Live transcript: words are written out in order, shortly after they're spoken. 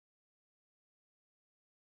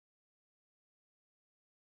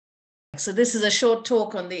So this is a short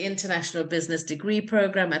talk on the International Business Degree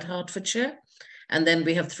Program at Hertfordshire. And then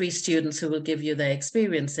we have 3 students who will give you their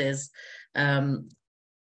experiences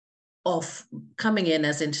of coming in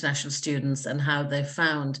as international students and how they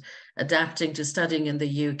found adapting to studying in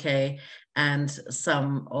the UK and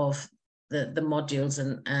some of the modules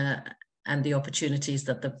and the opportunities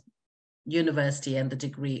that the university and the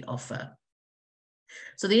degree offer.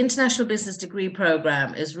 So the International Business Degree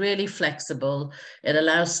Program is really flexible. It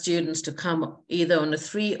allows students to come either on a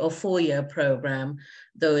 3 or 4 year program,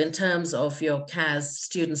 though in terms of your CAS,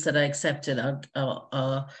 students that are accepted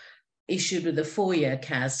are issued with a 4-year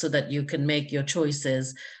CAS so that you can make your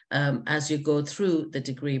choices as you go through the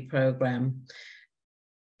degree program.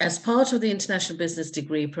 As part of the International Business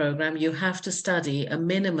Degree Program, you have to study a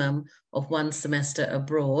minimum of 1 semester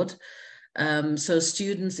abroad. So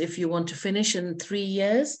students, if you want to finish in 3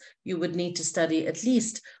 years, you would need to study at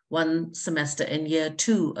least 1 semester in year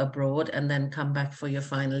 2 abroad and then come back for your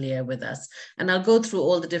final year with us. And I'll go through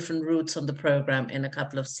all the different routes on the program in a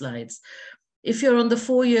couple of slides. If you're on the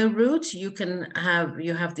 4-year route, you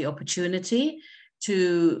have the opportunity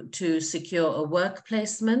to secure a work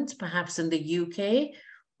placement, perhaps in the UK,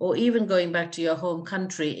 or even going back to your home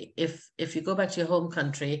country. If you go back to your home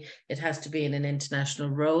country, it has to be in an international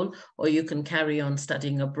role, or you can carry on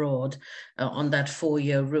studying abroad on that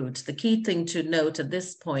 4-year route. The key thing to note at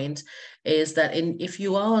this point is that if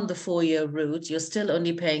you are on the 4-year route, you're still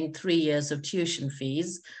only paying 3 years of tuition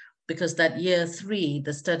fees, because that year 3,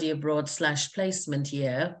 the study abroad / placement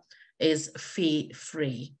year, is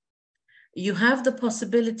fee-free. You have the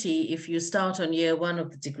possibility, if you start on year 1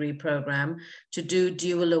 of the degree program, to do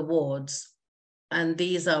dual awards. And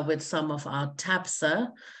these are with some of our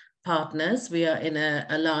TABSA partners. We are in an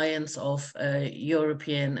alliance of a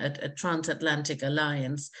transatlantic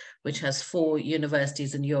alliance, which has 4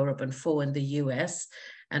 universities in Europe and 4 in the US.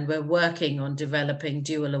 And we're working on developing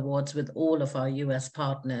dual awards with all of our US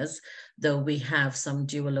partners, though we have some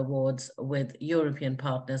dual awards with European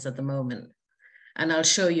partners at the moment. And I'll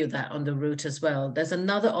show you that on the route as well. There's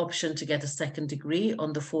another option to get a 2nd degree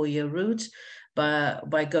on the 4-year route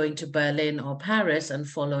by going to Berlin or Paris and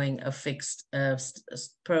following a fixed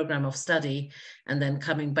program of study, and then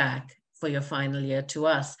coming back for your final year to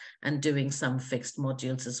us and doing some fixed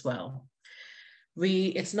modules as well.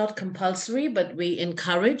 It's not compulsory, but we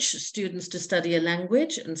encourage students to study a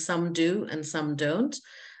language, and some do and some don't.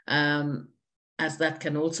 As that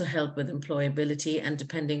can also help with employability and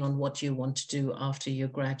depending on what you want to do after you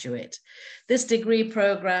graduate. This degree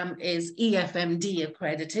program is EFMD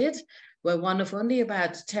accredited. We're one of only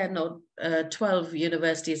about 10 or 12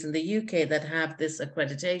 universities in the UK that have this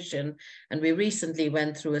accreditation. And we recently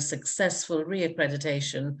went through a successful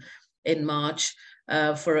re-accreditation in March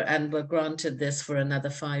and were granted this for another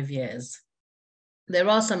 5 years. There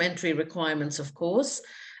are some entry requirements, of course,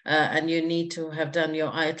 and you need to have done your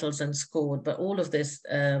IELTS and scored, but all of this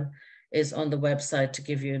is on the website to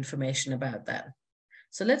give you information about that.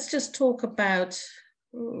 So let's just talk about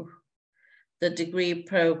the degree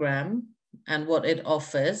program and what it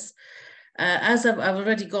offers. As I've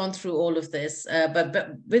already gone through all of this,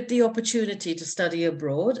 but with the opportunity to study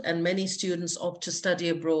abroad, and many students opt to study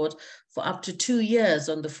abroad for up to 2 years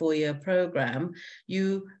on the 4-year program,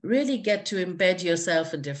 you really get to embed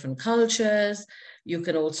yourself in different cultures. You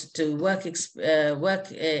can also do work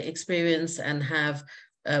experience and have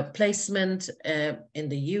placement in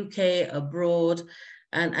the UK, abroad.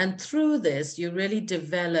 And through this, you really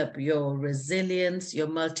develop your resilience, your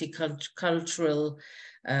multicultural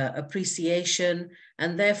appreciation,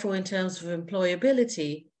 and therefore in terms of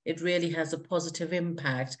employability, it really has a positive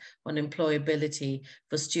impact on employability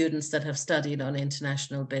for students that have studied on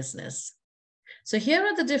international business. So here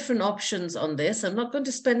are the different options on this. I'm not going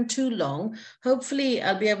to spend too long. Hopefully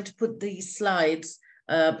I'll be able to put these slides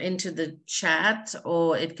into the chat,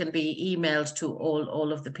 or it can be emailed to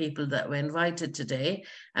all of the people that were invited today,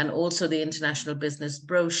 and also the international business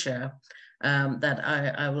brochure that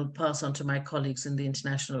I will pass on to my colleagues in the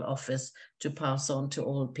international office to pass on to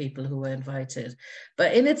all people who were invited.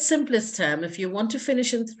 But in its simplest term, if you want to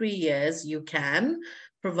finish in 3 years, you can,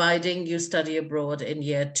 providing you study abroad in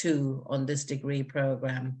year 2 on this degree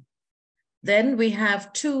program. Then we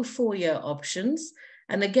have 2 4-year options.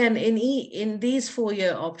 And again, in these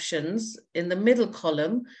 4-year options, in the middle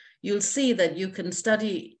column, you'll see that you can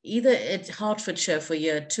study either at Hertfordshire for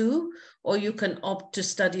year 2, or you can opt to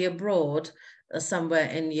study abroad somewhere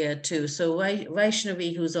in year 2. So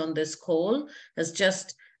Vaishnavi, who's on this call, has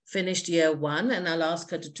just finished year 1, and I'll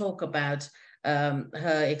ask her to talk about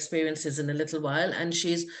her experiences in a little while. And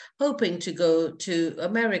she's hoping to go to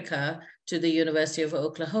America, to the University of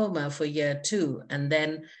Oklahoma for year 2, and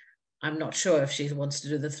then I'm not sure if she wants to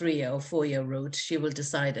do the 3-year or 4-year route. She will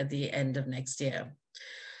decide at the end of next year.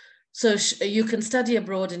 So you can study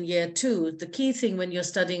abroad in year 2. The key thing when you're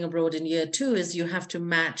studying abroad in year 2 is you have to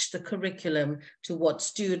match the curriculum to what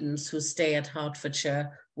students who stay at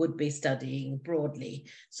Hertfordshire would be studying broadly.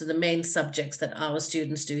 So the main subjects that our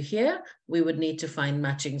students do here, we would need to find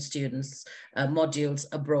matching students, modules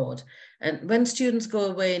abroad. And when students go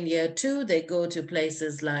away in year 2, they go to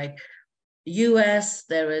places like US,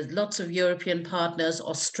 there is lots of European partners,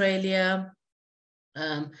 Australia,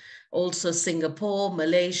 also Singapore,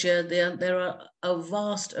 Malaysia. There are a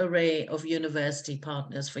vast array of university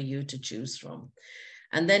partners for you to choose from.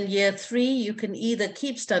 And then year 3, you can either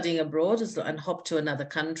keep studying abroad and hop to another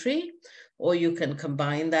country, or you can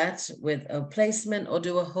combine that with a placement or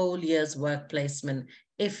do a whole year's work placement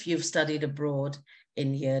if you've studied abroad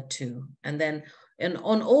in year 2. And then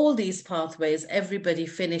on all these pathways, everybody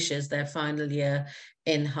finishes their final year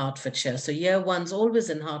in Hertfordshire. So year 1's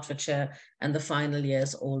always in Hertfordshire and the final year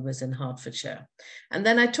is always in Hertfordshire. And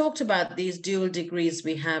then I talked about these dual degrees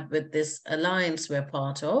we have with this alliance we're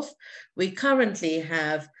part of. We currently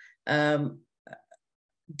have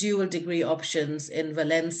dual degree options in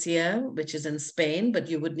Valencia, which is in Spain, but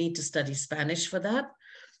you would need to study Spanish for that.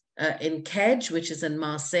 In Kedge, which is in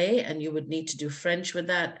Marseille, and you would need to do French with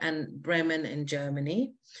that, and Bremen in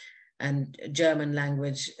Germany. And German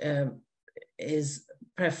language is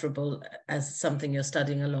preferable as something you're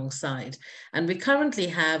studying alongside. And we currently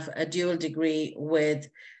have a dual degree with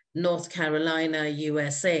North Carolina,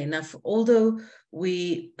 USA. Now, although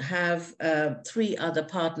we have 3 other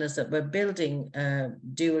partners that we're building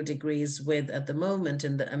dual degrees with at the moment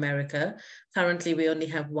in America. Currently, we only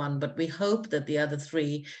have 1, but we hope that the other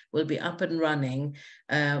 3 will be up and running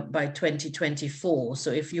by 2024.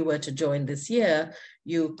 So if you were to join this year,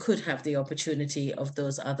 you could have the opportunity of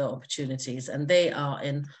those other opportunities. And they are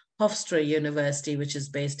in Hofstra University, which is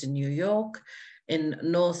based in New York, in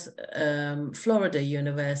North Florida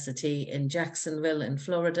University in Jacksonville in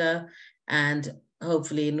Florida, and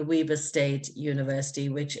hopefully in Weber State University,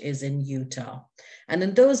 which is in Utah. And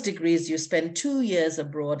in those degrees, you spend 2 years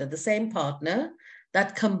abroad at the same partner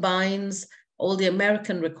that combines all the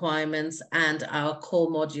American requirements and our core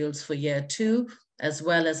modules for year 2, as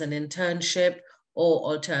well as an internship or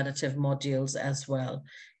alternative modules as well.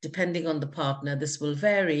 Depending on the partner, this will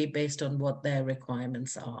vary based on what their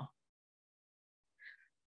requirements are.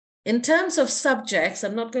 In terms of subjects,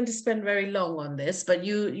 I'm not going to spend very long on this, but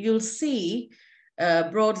you'll see,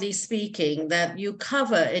 broadly speaking, that you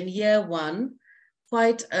cover in year 1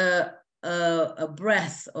 quite a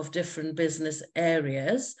breadth of different business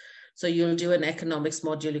areas. So you'll do an economics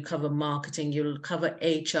module, you cover marketing, you'll cover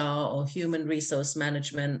HR or human resource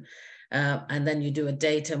management, and then you do a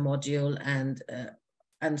data module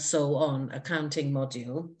and so on, accounting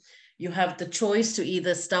module. You have the choice to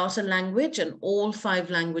either start a language, and all 5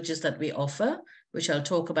 languages that we offer, which I'll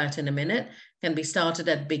talk about in a minute, can be started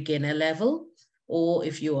at beginner level, or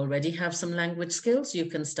if you already have some language skills, you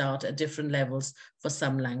can start at different levels for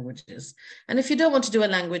some languages. And if you don't want to do a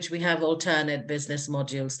language, we have alternate business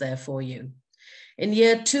modules there for you. In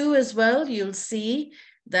year 2 as well, you'll see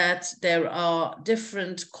that there are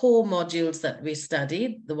different core modules that we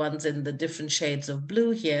studied, the ones in the different shades of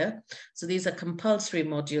blue here. So these are compulsory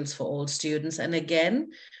modules for all students. And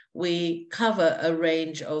again, we cover a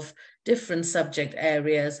range of different subject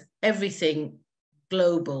areas, everything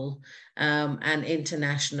global and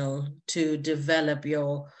international, to develop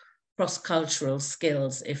your cross-cultural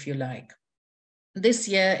skills, if you like. This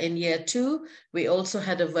year, in year 2, we also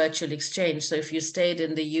had a virtual exchange. So if you stayed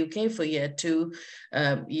in the UK for year 2,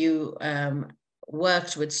 you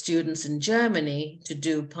worked with students in Germany to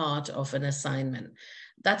do part of an assignment.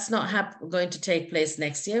 That's not going to take place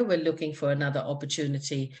next year. We're looking for another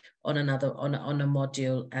opportunity on a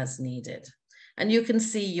module as needed. And you can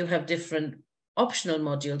see you have different optional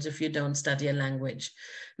modules if you don't study a language.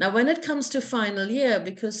 Now, when it comes to final year,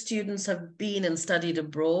 because students have been and studied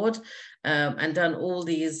abroad and done all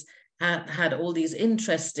these, had all these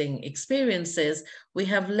interesting experiences, we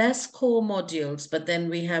have less core modules, but then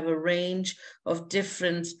we have a range of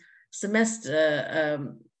different semester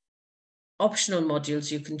optional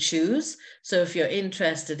modules you can choose. So if you're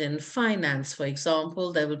interested in finance, for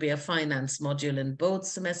example, there will be a finance module in both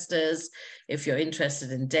semesters. If you're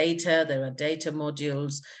interested in data, there are data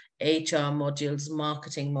modules, HR modules,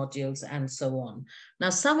 marketing modules, and so on. Now,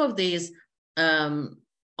 some of these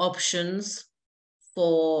options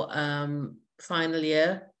for final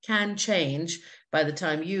year can change by the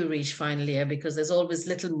time you reach final year, because there's always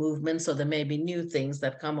little movements, or there may be new things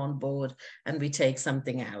that come on board and we take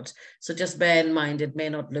something out. So just bear in mind, it may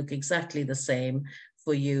not look exactly the same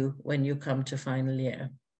for you when you come to final year.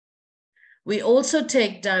 We also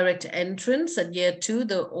take direct entrance at year 2,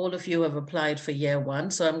 though all of you have applied for year 1.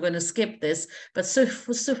 So I'm going to skip this, but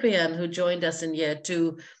for Sufyan, who joined us in year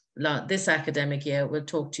 2 this academic year, will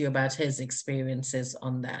talk to you about his experiences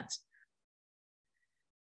on that.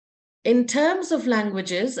 In terms of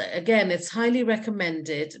languages, again, it's highly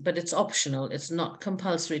recommended, but it's optional. It's not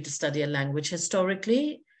compulsory to study a language.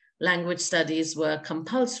 Historically, language studies were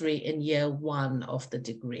compulsory in year 1 of the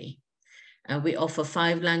degree. We offer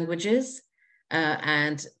 5 languages,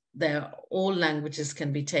 and all languages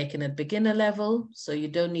can be taken at beginner level, so you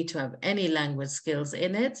don't need to have any language skills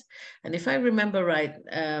in it. And if I remember right,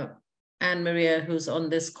 Anne-Maria, who's on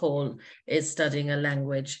this call, is studying a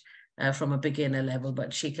language from a beginner level,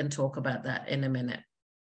 but she can talk about that in a minute.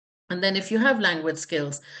 And then if you have language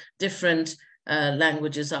skills, different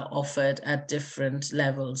languages are offered at different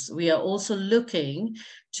levels. We are also looking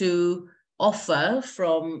to offer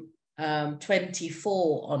from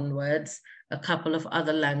 24 onwards a couple of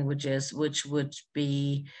other languages, which would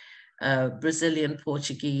be Brazilian,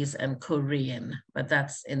 Portuguese, and Korean, but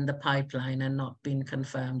that's in the pipeline and not been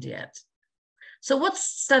confirmed yet. So what's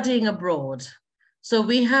studying abroad? So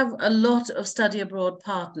we have a lot of study abroad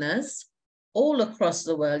partners all across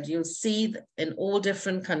the world. You'll see in all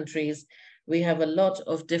different countries, we have a lot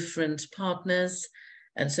of different partners.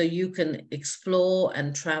 And so you can explore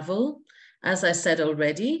and travel. As I said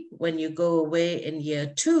already, when you go away in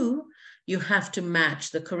year 2, you have to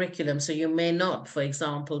match the curriculum. So you may not, for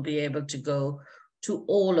example, be able to go to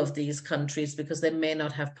all of these countries because they may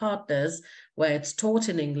not have partners where it's taught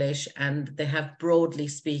in English and they have, broadly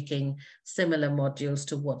speaking, similar modules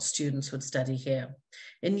to what students would study here.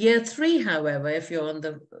 In year 3, however, if you're on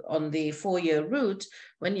the 4-year route,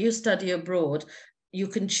 when you study abroad, you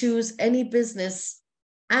can choose any business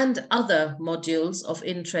and other modules of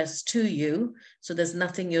interest to you. So there's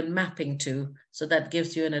nothing you're mapping to. So that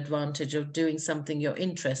gives you an advantage of doing something you're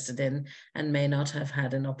interested in and may not have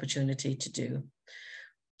had an opportunity to do.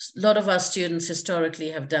 A lot of our students historically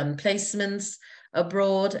have done placements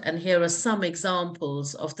abroad, and here are some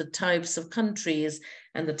examples of the types of countries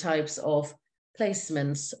and the types of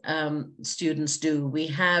placements students do. We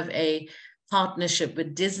have a partnership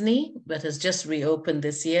with Disney that has just reopened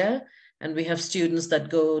this year, and we have students that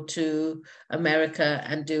go to America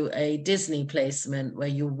and do a Disney placement where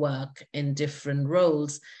you work in different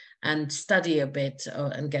roles and study a bit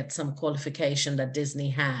and get some qualification that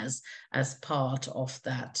Disney has as part of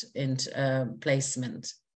that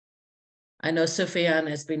placement. I know Sufyan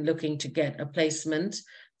has been looking to get a placement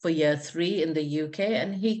for year 3 in the UK,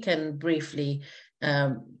 and he can briefly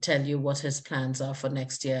tell you what his plans are for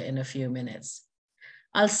next year in a few minutes.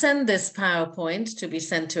 I'll send this PowerPoint to be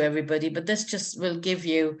sent to everybody, but this just will give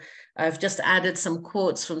you, I've just added some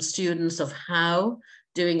quotes from students of how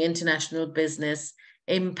doing international business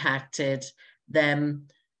impacted them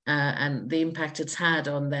and the impact it's had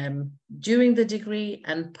on them during the degree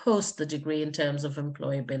and post the degree in terms of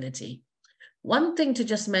employability. One thing to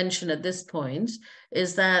just mention at this point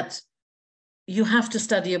is that you have to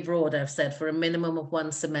study abroad, I've said, for a minimum of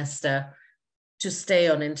 1 semester to stay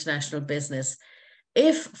on international business.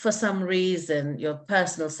 If for some reason your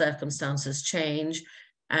personal circumstances change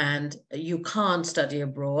and you can't study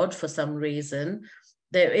abroad for some reason,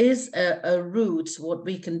 there is a route. What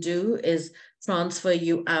we can do is transfer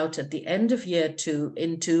you out at the end of year 2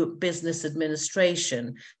 into business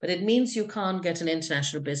administration, but it means you can't get an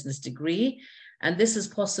international business degree. And this is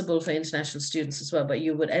possible for international students as well, but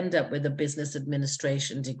you would end up with a business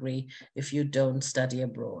administration degree if you don't study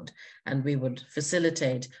abroad. And we would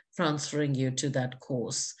facilitate transferring you to that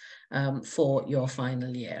course for your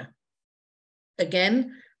final year.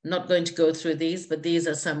 Again, not going to go through these, but these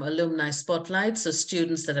are some alumni spotlights. So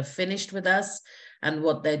students that have finished with us and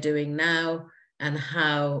what they're doing now and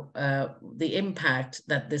how the impact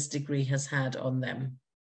that this degree has had on them.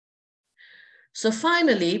 So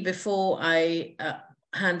finally, before I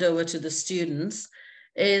hand over to the students,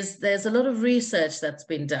 there's a lot of research that's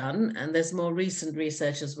been done, and there's more recent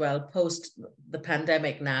research as well, post the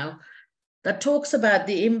pandemic now, that talks about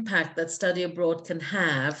the impact that study abroad can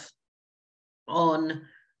have on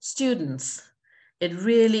students. It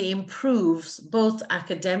really improves both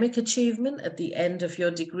academic achievement at the end of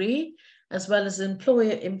your degree, as well as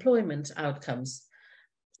employment outcomes.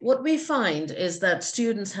 What we find is that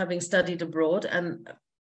students having studied abroad, and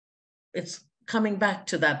it's coming back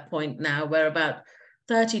to that point now, where about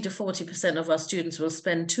 30 to 40% of our students will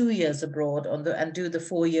spend 2 years abroad and do the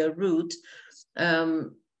 4-year route.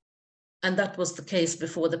 And that was the case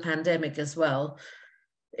before the pandemic as well.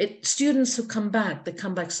 students who come back, they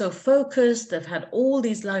come back so focused, they've had all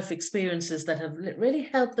these life experiences that have really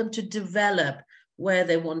helped them to develop where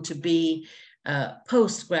they want to be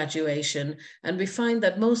post-graduation. And we find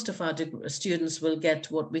that most of our students will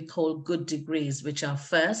get what we call good degrees, which are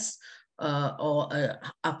first or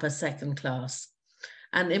upper second class.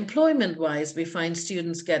 And employment-wise, we find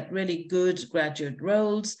students get really good graduate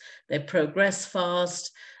roles, they progress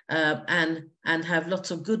fast, and have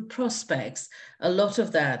lots of good prospects. A lot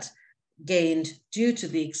of that gained due to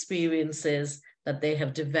the experiences that they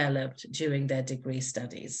have developed during their degree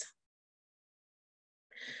studies.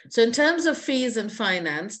 So in terms of fees and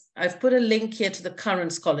finance, I've put a link here to the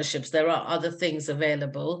current scholarships. There are other things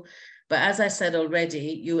available, but as I said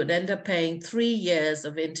already, you would end up paying 3 years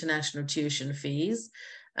of international tuition fees.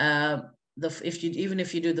 Even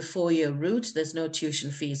if you do the 4-year route, there's no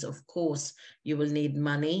tuition fees. Of course, you will need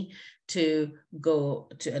money to go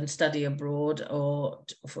to and study abroad or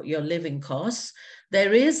for your living costs.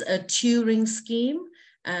 There is a touring scheme,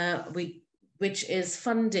 which is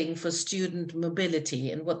funding for student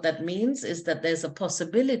mobility. And what that means is that there's a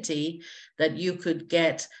possibility that you could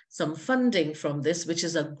get some funding from this, which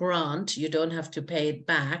is a grant. You don't have to pay it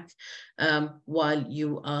back while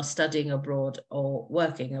you are studying abroad or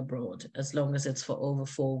working abroad, as long as it's for over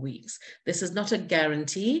 4 weeks. This is not a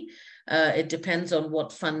guarantee. It depends on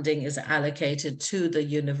what funding is allocated to the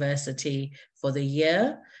university for the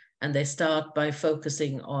year. And they start by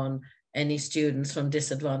focusing on any students from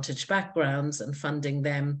disadvantaged backgrounds and funding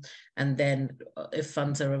them. And then if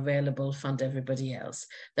funds are available, fund everybody else.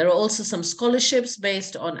 There are also some scholarships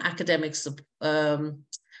based on academic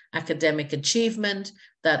achievement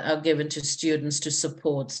that are given to students to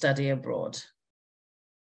support study abroad.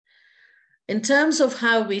 In terms of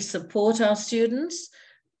how we support our students,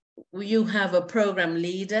 you have a program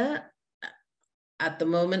leader. At the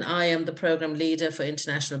moment, I am the program leader for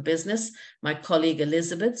international business. My colleague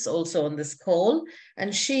Elizabeth's also on this call,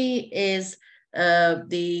 and she is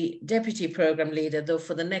the deputy program leader, though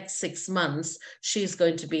for the next 6 months, she's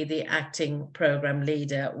going to be the acting program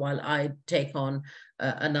leader while I take on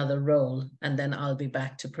another role, and then I'll be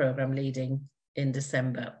back to program leading in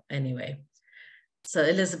December anyway. So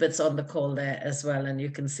Elizabeth's on the call there as well, and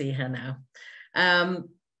you can see her now.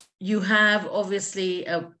 You have obviously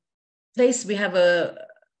we have a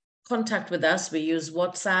contact with us. We use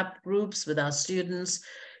WhatsApp groups with our students.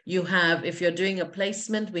 You have, if you're doing a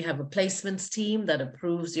placement, we have a placements team that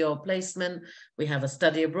approves your placement. We have a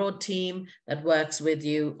study abroad team that works with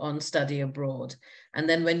you on study abroad. And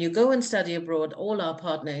then when you go and study abroad, all our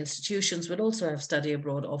partner institutions will also have study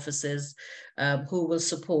abroad officers who will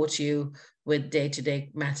support you with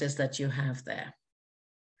day-to-day matters that you have there.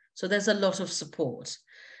 So there's a lot of support.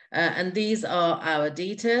 And these are our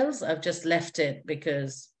details. I've just left it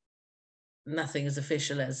because nothing is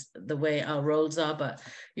official as the way our roles are, but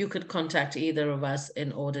you could contact either of us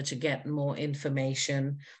in order to get more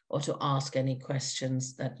information or to ask any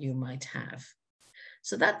questions that you might have.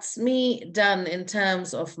 So that's me done in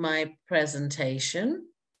terms of my presentation.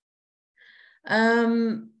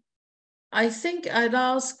 I think I'd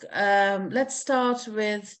ask, let's start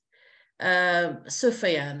with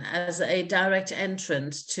Sufyan as a direct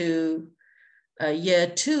entrant to year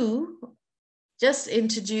 2. Just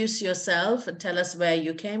introduce yourself and tell us where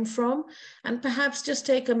you came from, and perhaps just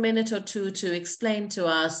take a minute or two to explain to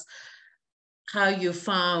us how you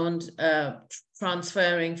found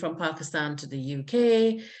transferring from Pakistan to the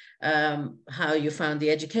UK, how you found the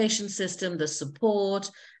education system, the support,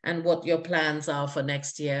 and what your plans are for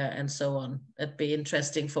next year and so on. It'd be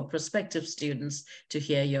interesting for prospective students to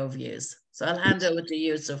hear your views. So I'll hand over to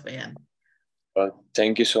you, Sufyan.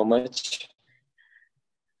 Thank you so much.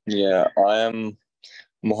 Yeah, I am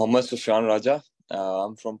Muhammad Sufyan Raja.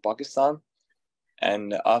 I'm from Pakistan,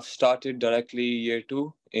 and I've started directly year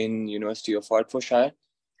 2 in University of Hertfordshire,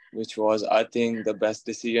 which was, I think, the best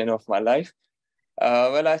decision of my life.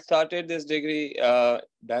 When I started this degree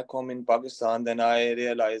back home in Pakistan, then I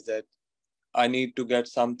realized that I need to get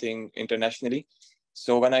something internationally.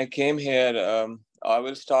 So when I came here, I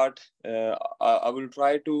will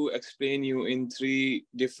try to explain you in 3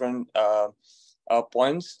 different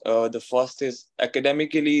points. The first is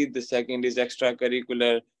academically, the second is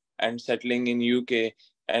extracurricular and settling in UK,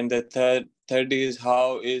 and the third is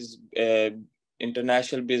how is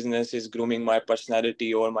international business is grooming my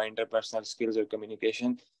personality or my interpersonal skills or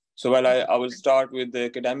communication. So I will start with the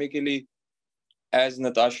academically. As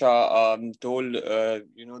Natasha told, there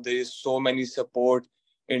is so many support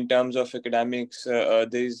in terms of academics. There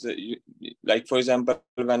is, like, for example,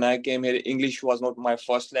 when I came here, English was not my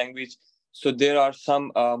first language. So there are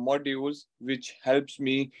some modules which helps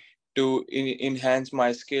me to enhance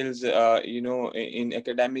my skills, in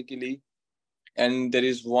academically. And there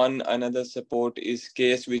is one another support is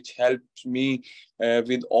case which helps me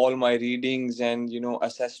with all my readings and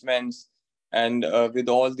assessments, and with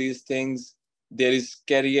all these things there is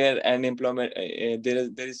career and employment, there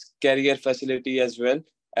is career facility as well.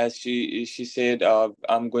 As she said,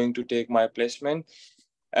 I'm going to take my placement.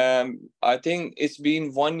 I think it's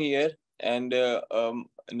been 1 year, and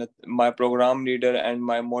my program leader and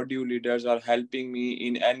my module leaders are helping me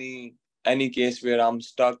in any case where I'm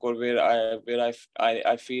stuck, or where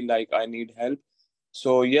I feel like I need help.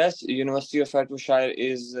 So yes, University of Hertfordshire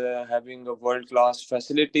is having a world class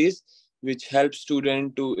facilities which help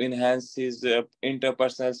student to enhance his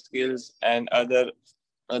interpersonal skills and other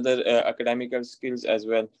academical skills as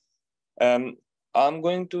well. um, I'm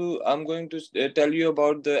going to tell you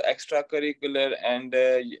about the extracurricular and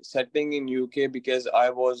settling in UK, because I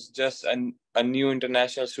was just a new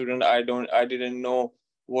international student. I didn't know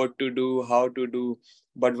what to do, how to do.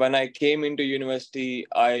 But when I came into university,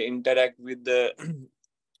 I interact with the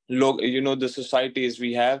the societies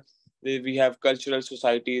we have. We have cultural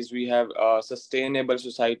societies, we have sustainable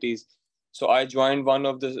societies. So I joined one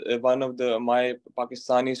of the my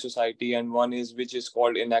Pakistani society, and one is which is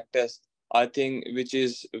called Enactus. I think which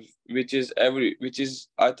is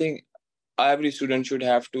I think every student should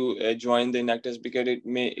have to join the Enactus, because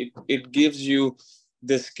it gives you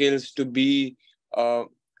the skills to be uh,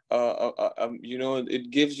 it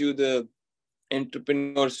gives you the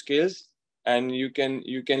entrepreneur skills, and you can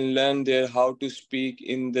learn there how to speak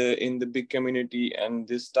in the big community and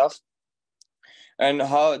this stuff. And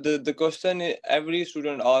how the question every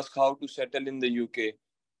student asks, how to settle in the UK.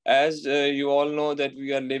 As you all know that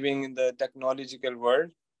we are living in the technological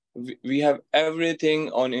world. We have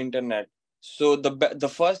everything on internet. So the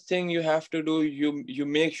first thing you have to do, you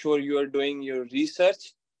make sure you are doing your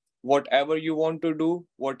research. Whatever you want to do,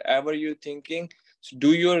 whatever you're thinking, so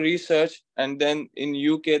do your research. And then in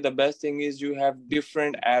UK, the best thing is you have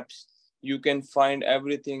different apps. You can find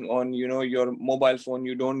everything on your mobile phone.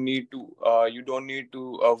 You don't need to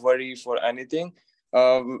worry for anything.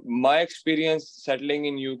 My experience settling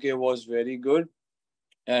in UK was very good,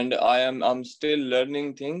 and I'm still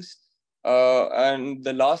learning things. And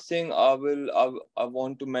the last thing I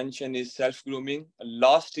want to mention is self grooming.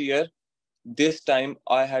 Last year, this time,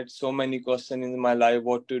 I had so many questions in my life,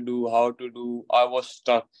 what to do, how to do. I was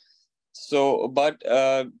stuck. So but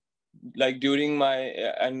like during my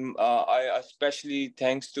and I especially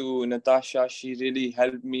thanks to Natasha, she really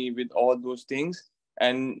helped me with all those things.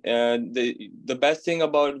 And the best thing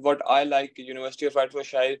about what I like University of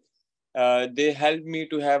Hertfordshire, they helped me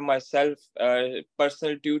to have my self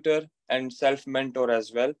personal tutor and self mentor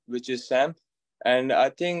as well, which is Sam. And I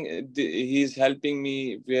think he's helping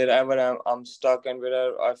me wherever I'm stuck, and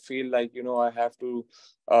wherever I feel like I have to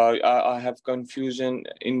I have confusion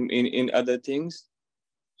in other things.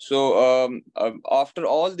 So after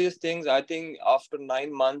all these things, I think after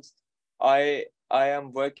 9 months, I'm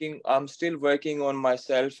still working on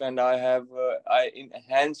myself, and I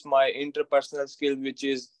enhance my interpersonal skills, which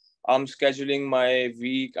is I'm scheduling my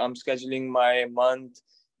week, I'm scheduling my month,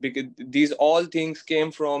 because these all things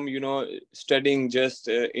came from studying just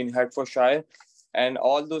in Hertfordshire. And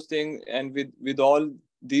all those things, and with all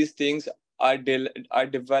these things, I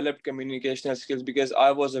developed communicational skills, because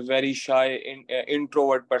I was a very shy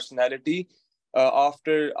introvert personality.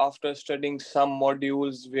 After studying some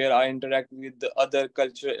modules where I interact with the other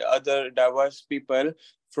culture, other diverse people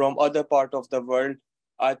from other part of the world,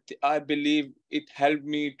 I believe it helped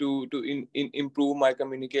me to improve my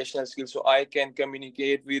communicational skills, so I can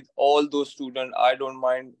communicate with all those students. I don't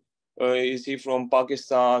mind. Is he from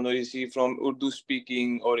Pakistan, or is he from Urdu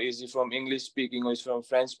speaking, or is he from English speaking, or is he from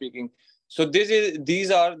French speaking? So these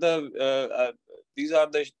are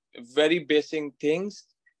the very basic things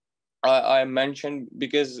I mentioned,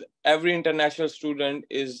 because every international student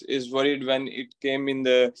is worried when it came in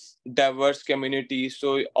the diverse community.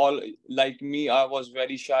 So all like me, I was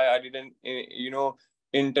very shy. I didn't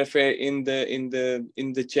interfere in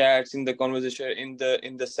the chats, in the conversation,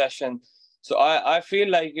 in the session. So I feel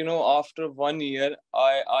like after 1 year,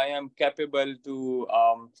 I am capable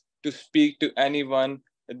to speak to anyone.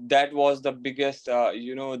 That was the biggest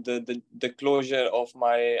the closure of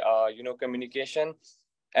my communication.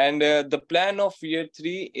 And the plan of year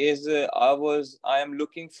 3 is I am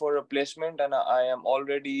looking for a placement, and I am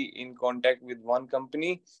already in contact with one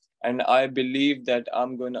company. And I believe that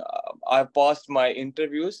I passed my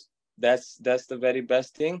interviews. That's the very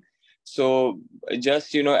best thing. So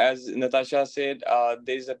just as Natasha said,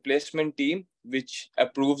 there is a placement team which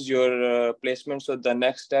approves your placement. So the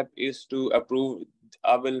next step is to approve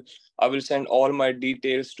I will send all my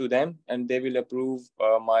details to them, and they will approve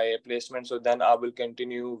my placement. So then I will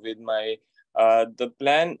continue with my the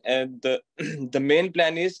plan. And the the main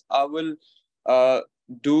plan is I will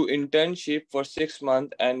do internship for 6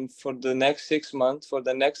 months, and for the next 6 months, for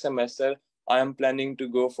the next semester, I am planning to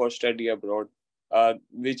go for study abroad,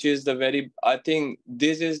 which is the very, I think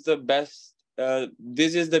this is the best.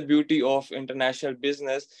 This is the beauty of international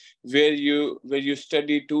business, where you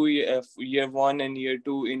study year 1 and year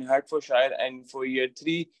 2 in Hertfordshire, and for year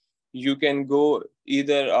 3 you can go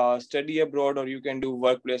either study abroad or you can do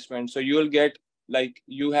work placement. So you will get, like,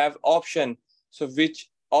 you have option. So which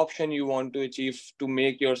option you want to achieve to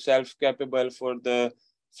make yourself capable for the,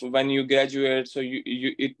 for when you graduate. So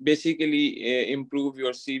you it basically improve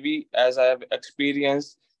your CV, as I have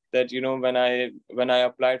experienced that, when I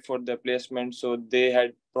applied for the placement, so they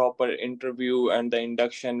had proper interview and the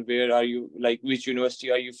induction. Where are you, like, which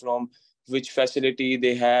university are you from, which facility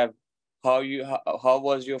they have, how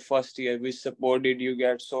was your first year, which support did you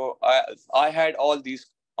get. So I had all these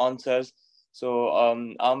answers. So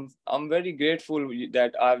I'm very grateful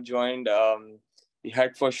that I've joined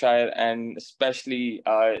Hertfordshire, and especially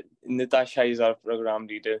Natasha is our program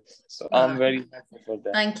leader. So I'm very happy for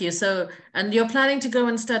that. Thank you. So, and you're planning to go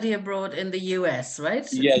and study abroad in the US, right?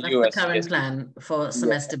 Yeah, that's US. the current plan for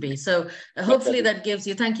semester B. So hopefully that gives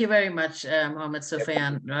you, thank you very much, Mohammed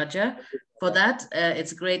Sufyan Raja, for that.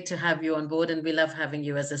 It's great to have you on board, and we love having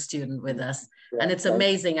you as a student with us. And it's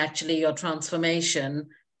amazing, actually, your transformation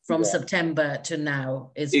from September to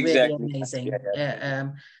now is really amazing.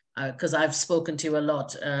 Because I've spoken to you a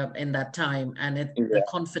lot in that time, and the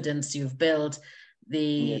confidence you've built,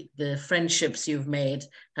 the friendships you've made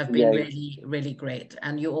have been really, really great.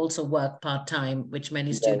 And you also work part-time, which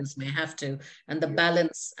many students may have to, and the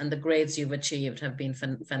balance and the grades you've achieved have been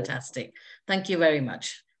fantastic. Thank you very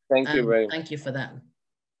much. Thank you very much. Thank you for that.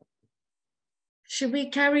 Should we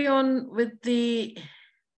carry on with the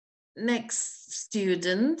next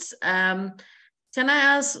student? Can I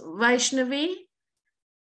ask Vaishnavi,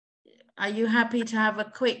 are you happy to have a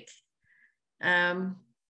quick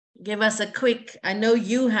give us a quick, I know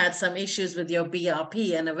you had some issues with your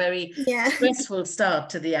BRP and a very stressful start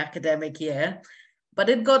to the academic year, but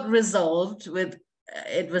it got resolved with,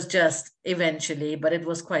 it was just eventually, but it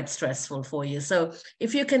was quite stressful for you. So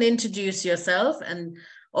if you can introduce yourself, and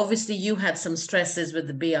obviously you had some stresses with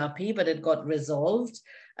the BRP, but it got resolved.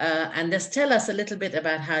 And just tell us a little bit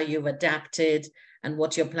about how you've adapted and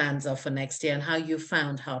what your plans are for next year and how you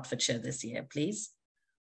found Hertfordshire this year, please.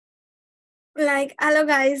 Hello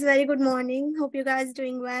guys, very good morning. Hope you guys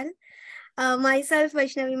doing well. Myself,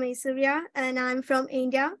 Vaishnavi Maisuriya, and I'm from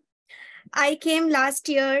India. I came last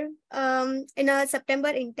year in a September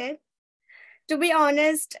intake. To be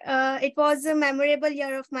honest, it was a memorable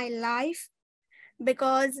year of my life,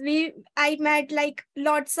 because I met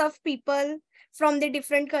lots of people from the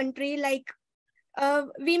different country.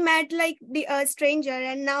 We met the stranger,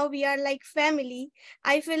 and now we are like family.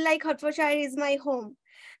 I feel like Hertfordshire is my home,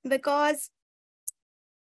 because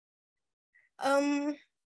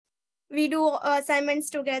we do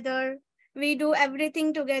assignments together, we do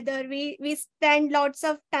everything together, we spend lots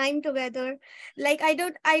of time together.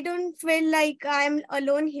 I don't feel like I'm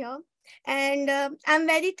alone here. And I'm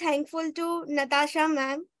very thankful to Natasha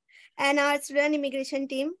ma'am and our student immigration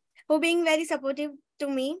team, who being very supportive to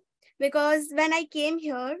me, because when I came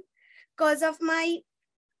here, because of my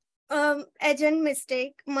agent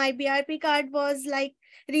mistake, my BRP card was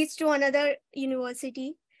reached to another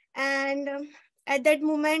university. And at that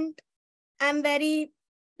moment, I'm very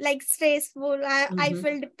stressful. I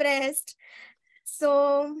feel depressed.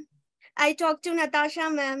 So I talked to Natasha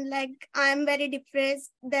ma'am, I'm very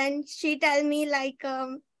depressed. Then she tell me you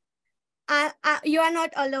are not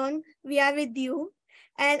alone. We are with you.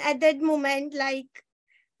 And at that moment,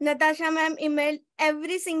 Natasha ma'am emailed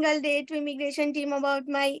every single day to immigration team about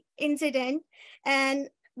my incident. And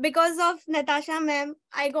because of Natasha ma'am,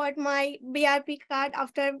 I got my BRP card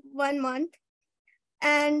after 1 month.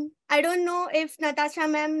 And I don't know if Natasha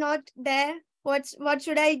ma'am not there, what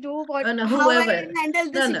should I do? How I handle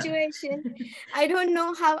the situation? I don't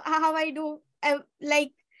know how I do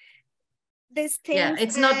this thing. Yeah,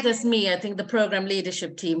 it's not just me. I think the program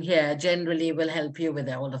leadership team here generally will help you with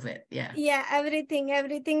all of it. Yeah. Yeah, everything.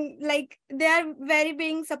 They are very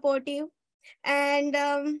being supportive. And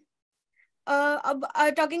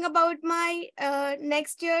talking about my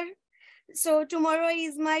next year, so tomorrow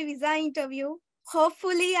is my visa interview.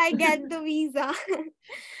 Hopefully I get the visa.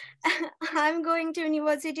 I'm going to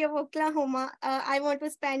University of Oklahoma. I want to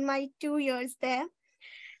spend my 2 years there.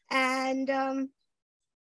 And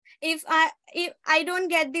if I don't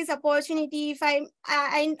get this opportunity, if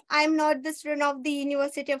I'm not the student of the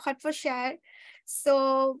University of Hertfordshire.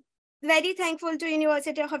 So very thankful to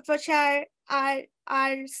University of Hertfordshire, our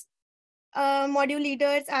module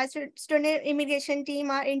leaders, our student immigration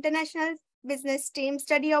team, our international business team,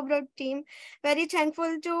 study abroad team. Very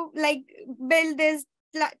thankful to like build this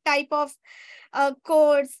type of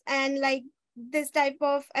course and like this type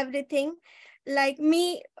of everything. Like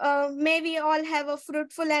me, may we all have a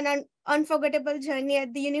fruitful and unforgettable journey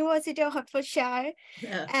at the University of Hertfordshire.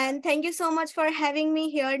 Yeah. And thank you so much for having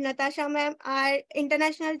me here, Natasha ma'am, our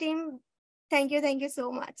international team. Thank you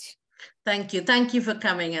so much. Thank you. Thank you for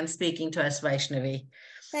coming and speaking to us, Vaishnavi.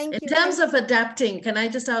 Thank you. In terms of adapting, can I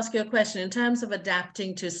just ask you a question? In terms of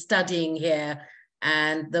adapting to studying here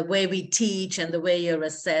and the way we teach and the way you're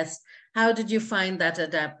assessed, how did you find that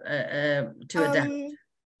adapt?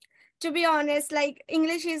 To be honest, like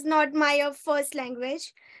English is not my first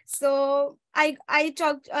language, so I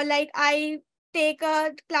talk like I take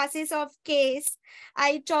classes of case.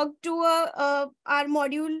 I talk to our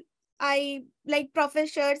module. I like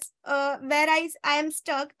professors where I am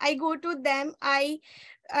stuck. I go to them. I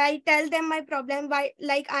tell them my problem, why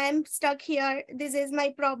like I am stuck here, this is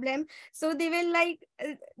my problem. So they will like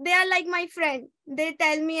they are like my friend. They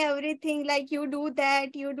tell me everything, like you do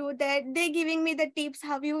that, you do that. They giving me the tips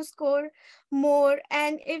how you score more.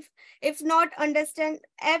 And if not understand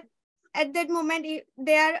at that moment,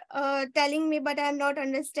 they are telling me but I'm not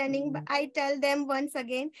understanding, but I tell them once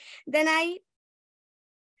again. Then I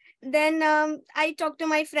talked to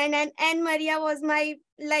my friend, and Maria was my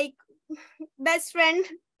like best friend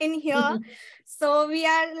in here. So we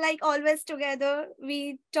are like always together.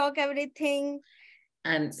 We talk everything.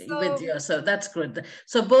 And So, with you, so that's good.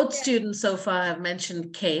 So both yeah. students so far have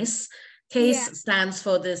mentioned CASE. Yeah. CASE stands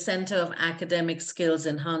for the Center of Academic Skills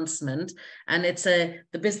Enhancement, and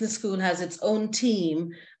the business school has its own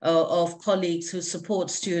team of colleagues who support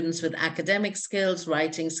students with academic skills,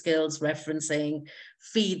 writing skills, referencing,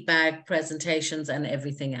 feedback, presentations, and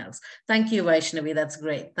everything else. Thank you, Vaishnavi. That's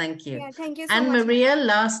great. Thank you. Yeah, thank you so and much. Maria,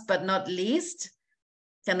 last but not least,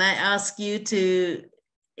 can I ask you to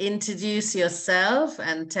introduce yourself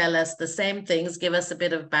and tell us the same things, give us a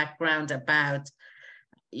bit of background about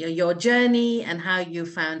your journey and how you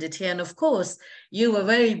found it here. And of course, you were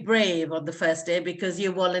very brave on the first day because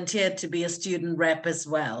you volunteered to be a student rep as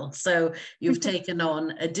well. So you've taken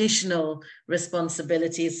on additional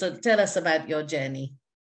responsibilities. So tell us about your journey.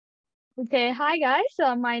 Okay, hi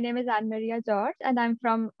guys. My name is Anne Maria George and I'm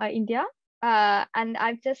from India. And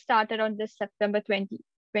I've just started on this September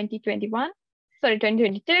 2021. Sorry,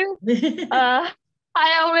 2022. I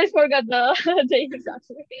always forgot the dates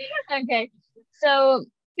actually. Okay. So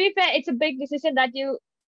to be fair, it's a big decision that you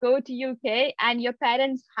go to UK and your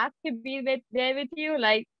parents have to be there with you.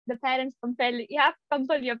 Like the parents you have to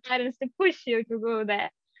compel your parents to push you to go there.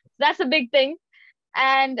 So that's a big thing.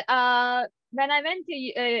 And when I went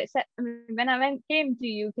to came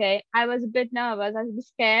to UK, I was a bit nervous. I was a bit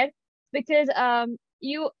scared because I'm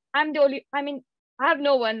the only. I mean, I have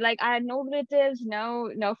no one. Like I had no relatives,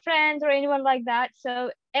 no friends or anyone like that. So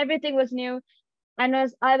everything was new, and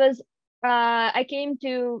I came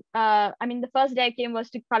to the first day I came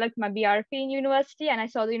was to collect my BRP in university, and I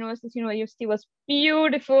saw the university was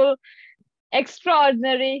beautiful,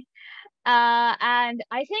 extraordinary. And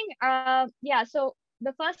I think so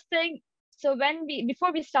the first thing, so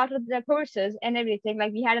before we started the courses and everything,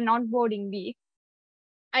 like we had an onboarding week.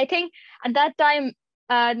 I think at that time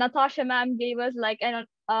Natasha ma'am gave us like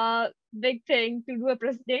a big thing to do a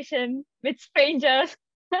presentation with strangers.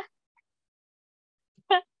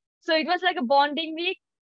 So it was like a bonding week,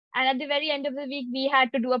 and at the very end of the week we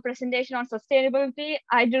had to do a presentation on sustainability.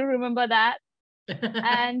 I do remember that.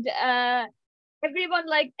 And everyone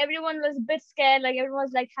was a bit scared, like everyone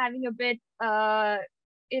was like having a bit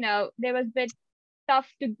there was a bit tough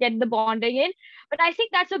to get the bonding in, but I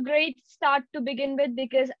think that's a great start to begin with,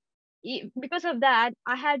 because of that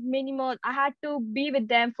I had to be with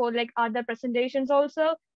them for like other presentations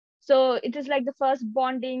also. So it is like the first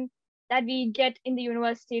bonding that we get in the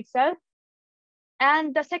university itself.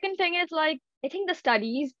 And the second thing is, like, I think the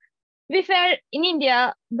studies, to be fair, in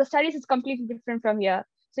India the studies is completely different from here.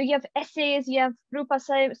 So you have essays, you have group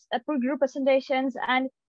presentations, and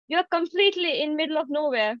you're completely in middle of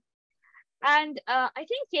nowhere. And I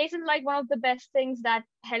think case is like one of the best things that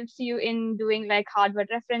helps you in doing like hardware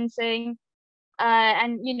referencing,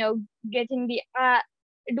 and getting the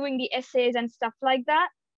doing the essays and stuff like that.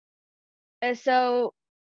 So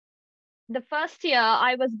the first year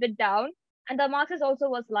I was a bit down, and the marks also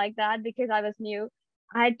was like that because I was new.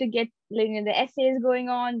 I had to get the essays going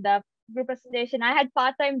on, the group presentation. I had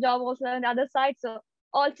part-time job also on the other side, so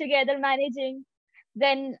all together managing.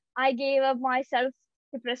 Then I gave up myself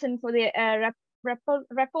to present for the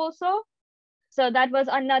rep also. So that was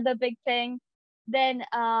another big thing. Then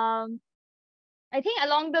I think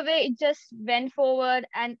along the way it just went forward,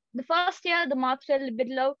 and the first year the marks were a little bit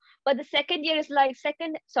low, but the second year is like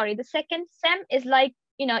the second sem is like,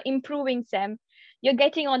 you know, improving sem. You're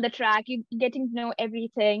getting on the track, you're getting to know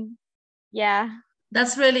everything. Yeah.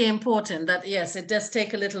 That's really important. That, yes, it does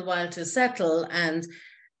take a little while to settle, and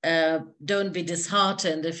don't be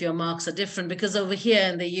disheartened if your marks are different, because over here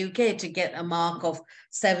in the UK, to get a mark of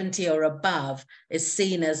 70 or above is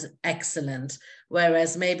seen as excellent,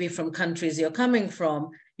 whereas maybe from countries you're coming from,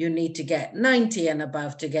 you need to get 90 and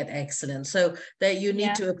above to get excellent. So that you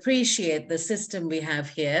need to appreciate the system we have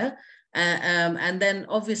here. And then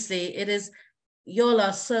obviously it is, y'all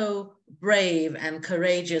are so brave and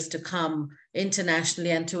courageous to come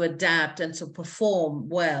internationally and to adapt and to perform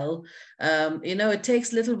well. You know, it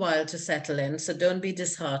takes a little while to settle in, so don't be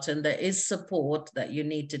disheartened. There is support that you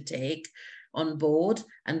need to take on board,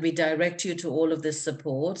 and we direct you to all of this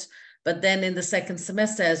support. But then in the second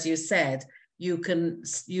semester, as you said, you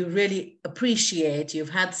really appreciate, you've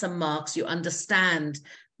had some marks, you understand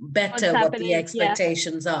better what the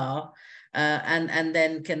expectations are. And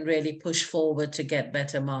then can really push forward to get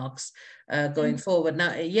better marks going forward.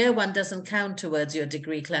 Now, year one doesn't count towards your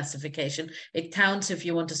degree classification. It counts if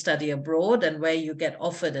you want to study abroad and where you get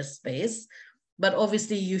offered a space. But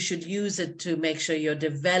obviously you should use it to make sure you're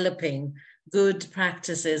developing good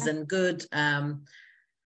practices and good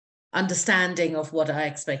understanding of what our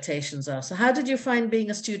expectations are. So how did you find being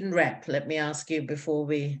a student rep? Let me ask you before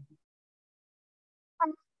we...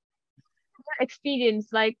 Experience,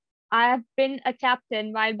 like, I have been a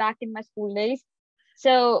captain while back in my school days.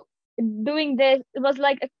 So doing this, it was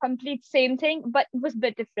like a complete same thing, but it was a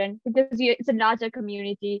bit different because it's a larger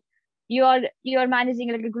community. You are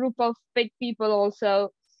managing like a group of big people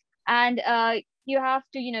also. And you have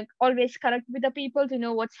to, you know, always connect with the people to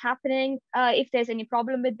know what's happening, if there's any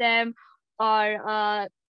problem with them, or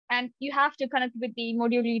and you have to connect with the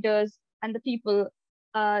module leaders and the people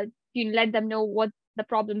to let them know what the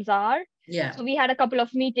problems are. Yeah. So we had a couple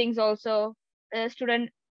of meetings also,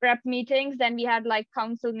 student rep meetings. Then we had like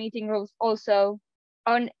council meetings also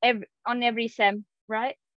on every sem,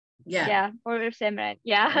 right? Yeah. Yeah, or sem, right?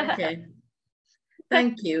 Yeah. Okay.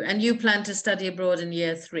 Thank you. And you plan to study abroad in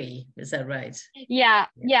year 3, is that right? Yeah.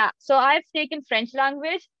 So I've taken French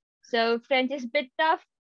language. So French is a bit tough,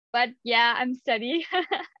 but yeah, I'm studying.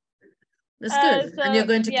 That's good. So, and you're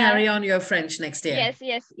going to carry on your French next year?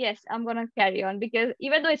 Yes. I'm going to carry on, because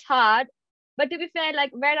even though it's hard, but to be fair,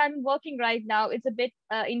 like where I'm working right now, it's a bit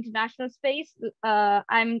international space.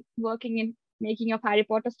 I'm working in making of Harry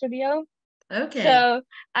Potter studio. Okay. So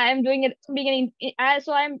I'm doing it,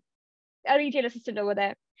 so I'm a retail assistant over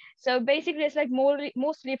there. So basically it's like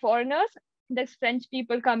mostly foreigners. There's French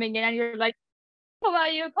people coming in and you're like, how are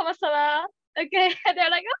you? Comment ça va? Okay. And they're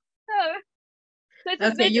like, oh. So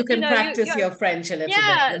it's a bit, you can practice your French a little bit.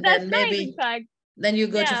 And that's then nice, maybe in fact. Then you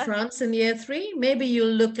go to France in year 3. Maybe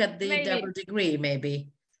you'll look at the double degree, maybe.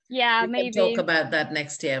 Yeah, we can talk about that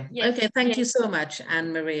next year. Yes, okay, thank you so much,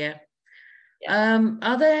 Anne Maria. Yeah.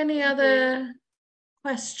 Are there any other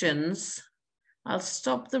questions? I'll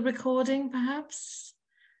stop the recording, perhaps.